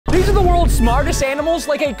are the world's smartest animals,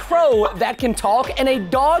 like a crow that can talk and a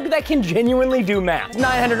dog that can genuinely do math.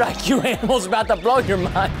 900 IQ animals about to blow your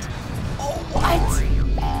mind. Oh,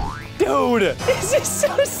 what? Dude, this is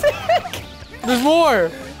so sick. There's more.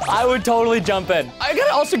 I would totally jump in. I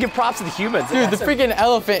gotta also give props to the humans. Dude, the freaking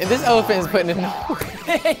elephant. This elephant is putting in.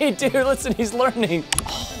 Hey, dude, listen, he's learning.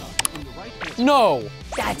 No.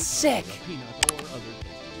 That's sick.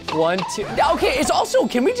 1, 2. Okay, it's also,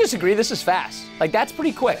 can we just agree this is fast? Like, that's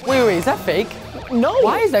pretty quick. Wait, is that fake? No.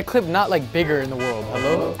 Why is that clip not like bigger in the world?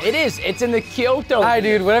 Hello? It is. It's in the Kyoto. Alright,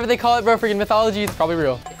 dude, whatever they call it, bro, freaking mythology, it's probably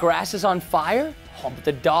real. Grass is on fire? Oh, but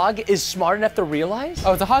the dog is smart enough to realize?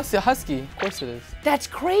 Oh, it's a husky. Of course it is. That's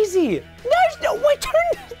crazy. There's no way.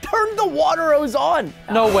 Turn the water hose on.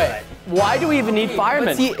 No way. Why do we even need firemen?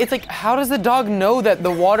 But see, it's like, how does the dog know that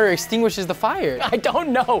the water extinguishes the fire? I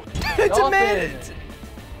don't know. It's a man.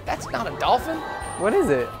 That's not a dolphin. What is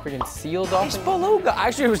it? Freaking seal dolphin? It's beluga.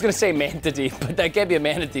 Actually, I was gonna say manatee, but that can't be a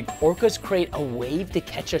manatee. Orcas create a wave to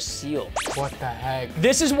catch a seal. What the heck?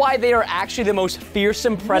 This is why they are actually the most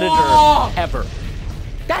fearsome predator ever.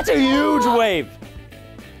 That's a huge wave.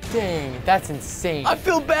 Dang, that's insane. I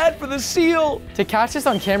feel bad for the seal. To catch this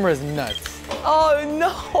on camera is nuts. Oh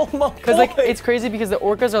no, my boy. Because like, it's crazy because the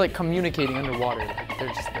orcas are like communicating underwater. Like, they're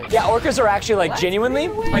just like... Yeah, orcas are actually like genuinely,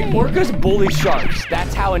 like orcas bully sharks.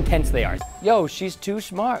 That's how intense they are. Yo, she's too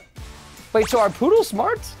smart. Wait, so are poodles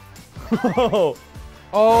smart?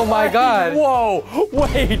 Oh my God. Whoa,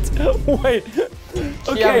 wait.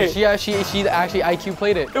 Okay. Yeah, she actually IQ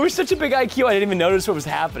played it. It was such a big IQ, I didn't even notice what was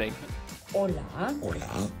happening. Hola.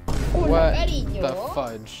 What the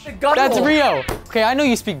fudge? That's Rio. Okay, I know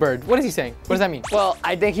you speak bird. What is he saying? What does that mean? Well,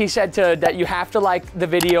 I think he said that you have to like the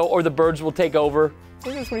video or the birds will take over. I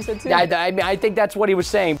think that's what he said too. Yeah, I think that's what he was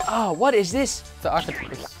saying. Oh, what is this? It's the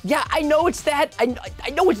octopus. Yeah, I know it's that. I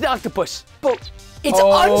know it's the octopus, but it's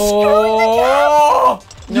unscrewing the cap.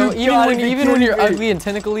 No, even when you're ugly and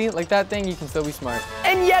tentacly like that thing, you can still be smart.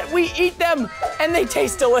 And yet we eat them, and they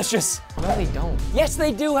taste delicious. No, they don't. Yes,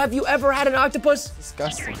 they do. Have you ever had an octopus?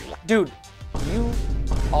 Disgusting. Dude, you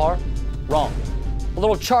are wrong. A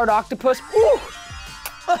little charred octopus. Ooh,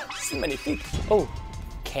 so many feet. Oh,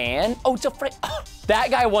 can. Oh, it's a friend. Oh,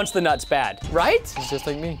 that guy wants the nuts bad, right? He's just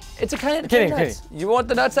like me. It's a kind of kidding. You want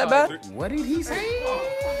the nuts that bad? What did he say?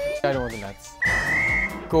 I don't want the nuts.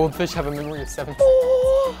 Goldfish have a memory of 7.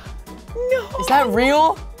 Oh, no. Is that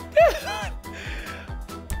real?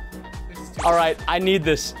 All right, I need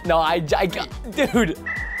this. No, I got, dude.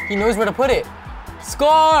 He knows where to put it.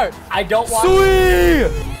 Score! I don't watch. Sweet!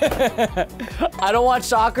 I don't watch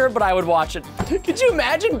soccer, but I would watch it. Could you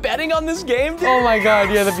imagine betting on this game, dude? Oh my God,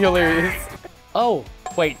 yeah, that'd be hilarious. Oh,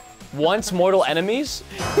 wait. Once mortal enemies?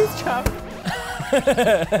 He's trapped.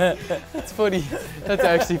 That's funny. That's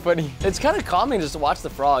actually funny. It's kind of calming just to watch the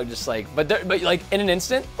frog, just like, but like in an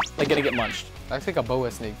instant, like gonna get munched. That's like a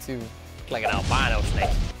boa snake too. Like an albino snake.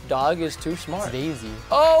 Dog is too smart. It's Daisy.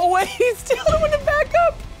 Oh wait, he's still doing it back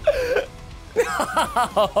up.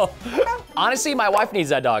 Honestly, my wife needs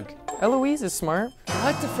that dog. Eloise is smart.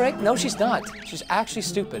 What the frick? No, she's not. She's actually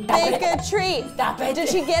stupid. Make a treat. Stop it. Did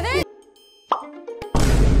she get it?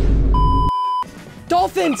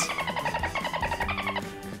 Dolphins!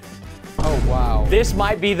 Oh, wow. This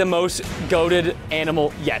might be the most goated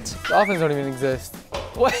animal yet. Dolphins don't even exist.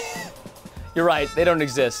 What? You're right, they don't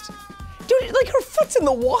exist. Dude, like her foot's in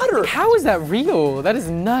the water. How is that real? That is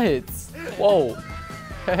nuts. Whoa.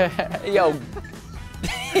 Yo.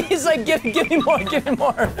 He's like, give me more, give me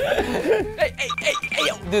more. Hey,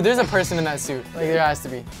 yo. Dude, there's a person in that suit. Like, there has to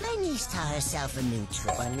be. My niece taught herself a new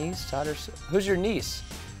trick. My niece taught herself. Who's your niece?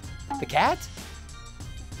 The cat?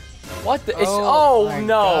 What the? Oh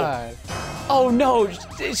no. God. Oh no,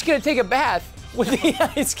 she's gonna take a bath with the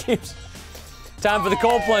ice cubes. Time for the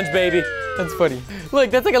cold plunge, baby. That's funny.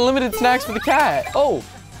 Look, that's like unlimited snacks for the cat. Oh.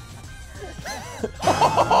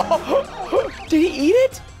 Did he eat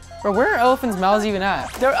it? Bro, where are elephants' mouths even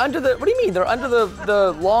at? They're under the, what do you mean? They're under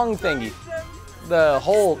the long thingy. The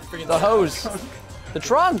hole, the hose, the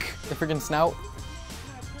trunk. The freaking snout.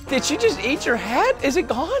 Did she just eat your hat? Is it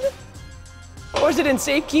gone? Or is it in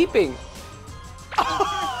safekeeping?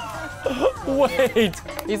 Wait.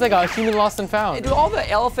 He's like a human lost and found. Do all the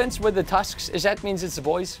elephants with the tusks, is that means it's the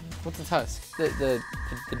boys? What's a tusk? The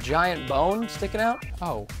giant bone sticking out?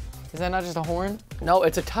 Oh. Is that not just a horn? No,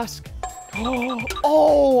 it's a tusk.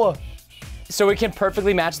 Oh! So it can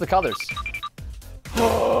perfectly match the colors.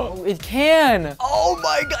 Oh, it can! Oh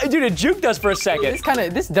my God, dude, it juked us for a second.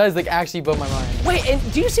 This does like actually blow my mind. Wait,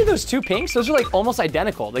 and do you see those two pinks? Those are like almost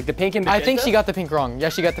identical, like the pink and magenta. I think she got the pink wrong. Yeah,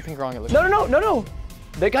 she got the pink wrong. It looks No.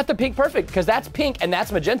 They got the pink perfect, because that's pink and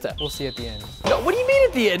that's magenta. We'll see at the end. No, what do you mean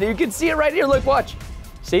at the end? You can see it right here. Look, watch.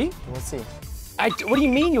 See? We'll see. What do you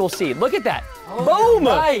mean you will see? Look at that. Oh, Boom!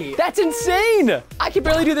 right. That's insane. I can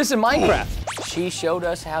barely do this in Minecraft. She showed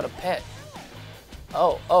us how to pet.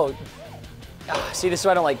 Oh. See, this is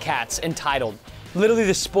why I don't like cats. Entitled. Literally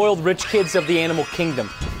the spoiled rich kids of the animal kingdom.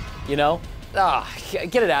 You know?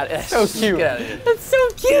 Get it out. So cute. Get out of here. That's so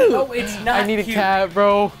cute. No, it's not I need cute. a cat,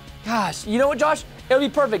 bro. Gosh, you know what, Josh? It'll be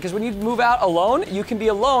perfect, because when you move out alone, you can be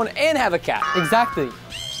alone and have a cat. Exactly.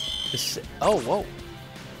 Oh, whoa.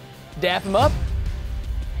 Dap him up.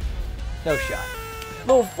 No shot.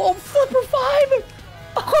 Little flipper 5.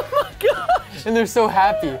 Oh my gosh. And they're so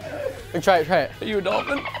happy. Like, try it. Are you a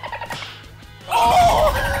dolphin?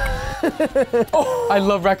 I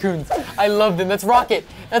love raccoons. I love them. That's Rocket.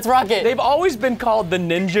 That's Rocket. They've always been called the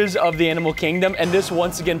ninjas of the animal kingdom, and this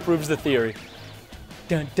once again proves the theory.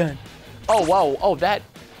 Dun dun. Oh, whoa. Oh, that.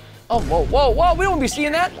 Oh, whoa. We don't want to be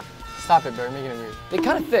seeing that. Stop it, bro. You're making it weird. They're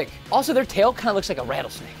kind of thick. Also, their tail kind of looks like a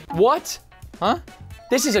rattlesnake. What? Huh?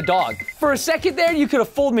 This is a dog. For a second there, you could have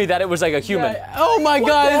fooled me that it was like a human. Oh my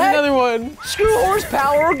God, the there's heck? another one. Screw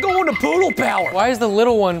horsepower, we're going to poodle power. Why is the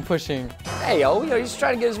little one pushing? Hey, yo, he's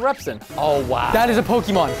trying to get his reps in. Oh, wow. That is a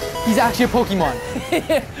Pokemon. He's actually a Pokemon.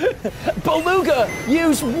 Beluga,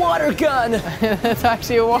 use water gun. That's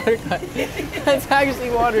actually a water gun. That's actually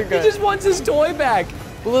a water gun. He just wants his toy back.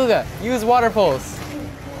 Beluga, use water pulse.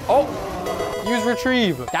 Oh. Use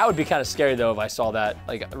retrieve. That would be kind of scary though if I saw that.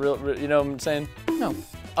 Like, real, you know what I'm saying? No.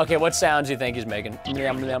 Okay, what sounds do you think he's making? And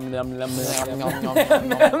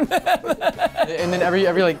then every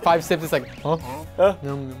like 5 sips, it's like, huh?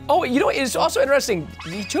 Oh, you know, it's also interesting.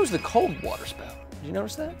 He chose the cold water spout. Did you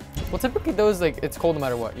notice that? Well, typically those, like, it's cold no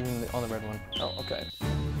matter what, even on the red one. Oh, okay.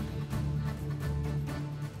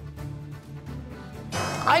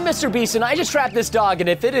 I'm Mr. Beast, and I just trapped this dog, and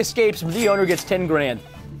if it escapes, the owner gets 10 grand.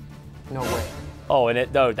 No way. Oh, and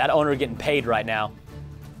that owner getting paid right now.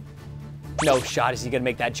 No shot, is he gonna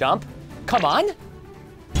make that jump? Come on.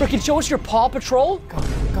 Frickin' show us your Paw Patrol.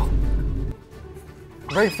 Go.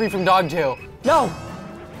 Break free from dog jail. No.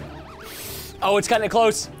 Oh, it's kinda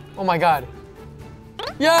close. Oh my God.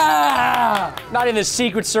 Yeah! Not even the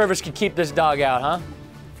Secret Service could keep this dog out, huh?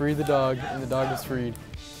 Free the dog, and the dog is freed.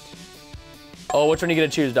 Oh, which one are you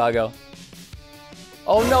gonna choose, doggo?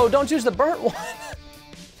 Oh no, don't choose the burnt one.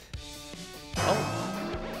 Oh.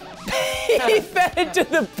 He fed it to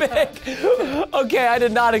the pig. Okay, I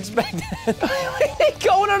did not expect that.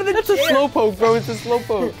 Going under the That's chair. a slowpoke, bro. It's a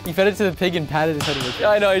slowpoke. He fed it to the pig and patted his head with it.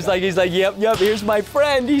 I know, he's like, yep, here's my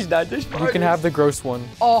friend. He's not this You can have the gross one.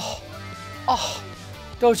 Oh,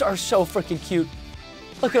 those are so freaking cute.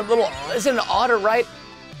 Look at them, is it an otter, right?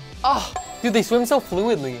 Oh. Dude, they swim so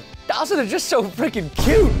fluidly. Also, they're just so freaking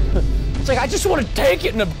cute. It's like, I just want to take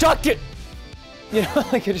it and abduct it. You know,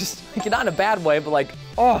 like, not in a bad way, but like,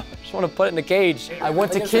 I just want to put it in a cage. I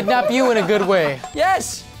want to kidnap you in a good way.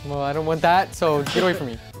 Yes. Well, I don't want that, so get away from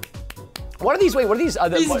me. What are these? Wait, what are these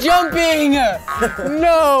other? He's jumping!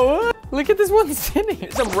 No! Look at this one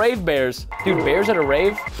sitting. Some rave bears. Dude, bears at a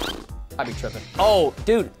rave? I'd be tripping. Oh,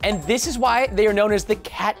 dude, and this is why they are known as the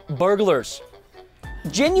cat burglars.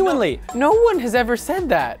 Genuinely. No one has ever said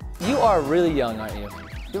that. You are really young, aren't you?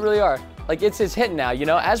 You really are. Like, it's hitting now, you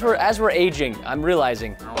know? As we're aging, I'm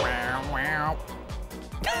realizing.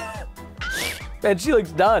 Man, she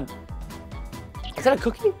looks done. Is that a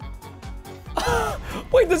cookie?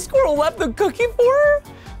 Wait, the squirrel left the cookie for her?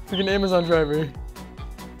 Freaking Amazon driver.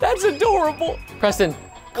 That's adorable. Preston,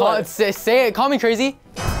 say it. Call me crazy.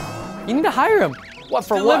 You need to hire him. What,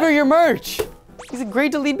 for Deliver what? your merch. Be a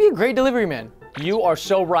great delivery man. You are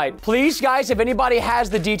so right. Please, guys, if anybody has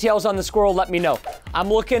the details on the squirrel, let me know. I'm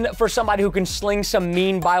looking for somebody who can sling some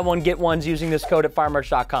mean buy one, get ones using this code at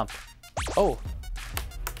firemerch.com. Oh.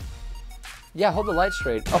 Yeah, hold the light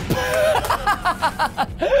straight. Oh.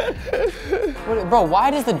 Bro,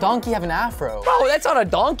 why does the donkey have an afro? Bro, that's not a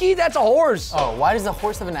donkey, that's a horse. Oh, why does the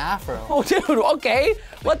horse have an afro? Oh, dude, okay.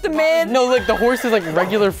 Let the man... No, look, the horse is like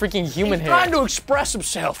regular freaking human hair. He's trying to express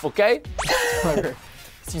himself, okay?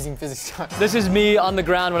 It's using physics. This is me on the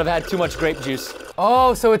ground when I've had too much grape juice.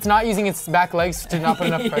 Oh, so it's not using its back legs to not put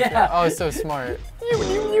enough pressure? Yeah. Oh, it's so smart.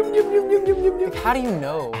 Like, how do you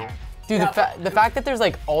know? Dude, the fact that there's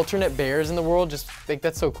like alternate bears in the world, just like,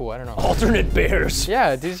 that's so cool, I don't know. Alternate bears.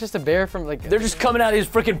 Yeah, dude, it's just a bear from like... They're just coming out of these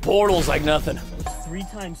freaking portals like nothing. 3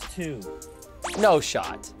 times 2. No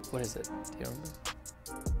shot. What is it? Do you remember?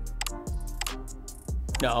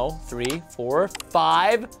 No, 3, 4,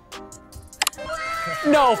 5.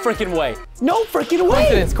 No freaking way. No freaking way.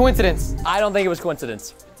 Coincidence, coincidence. I don't think it was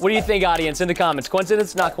coincidence. What do you think, audience, in the comments?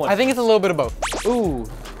 Coincidence, not coincidence? I think it's a little bit of both. Ooh,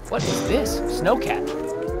 what is this? Snowcat.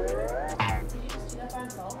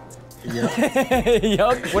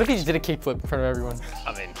 Yup. What if he just did a kickflip in front of everyone?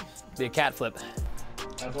 I mean, be a cat flip.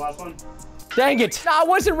 That's the last one. Dang it. I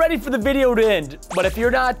wasn't ready for the video to end, but if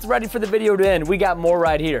you're not ready for the video to end, we got more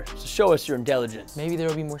right here. So show us your intelligence. Maybe there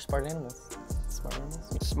will be more smart animals. Smart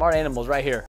animals? Smart animals right here.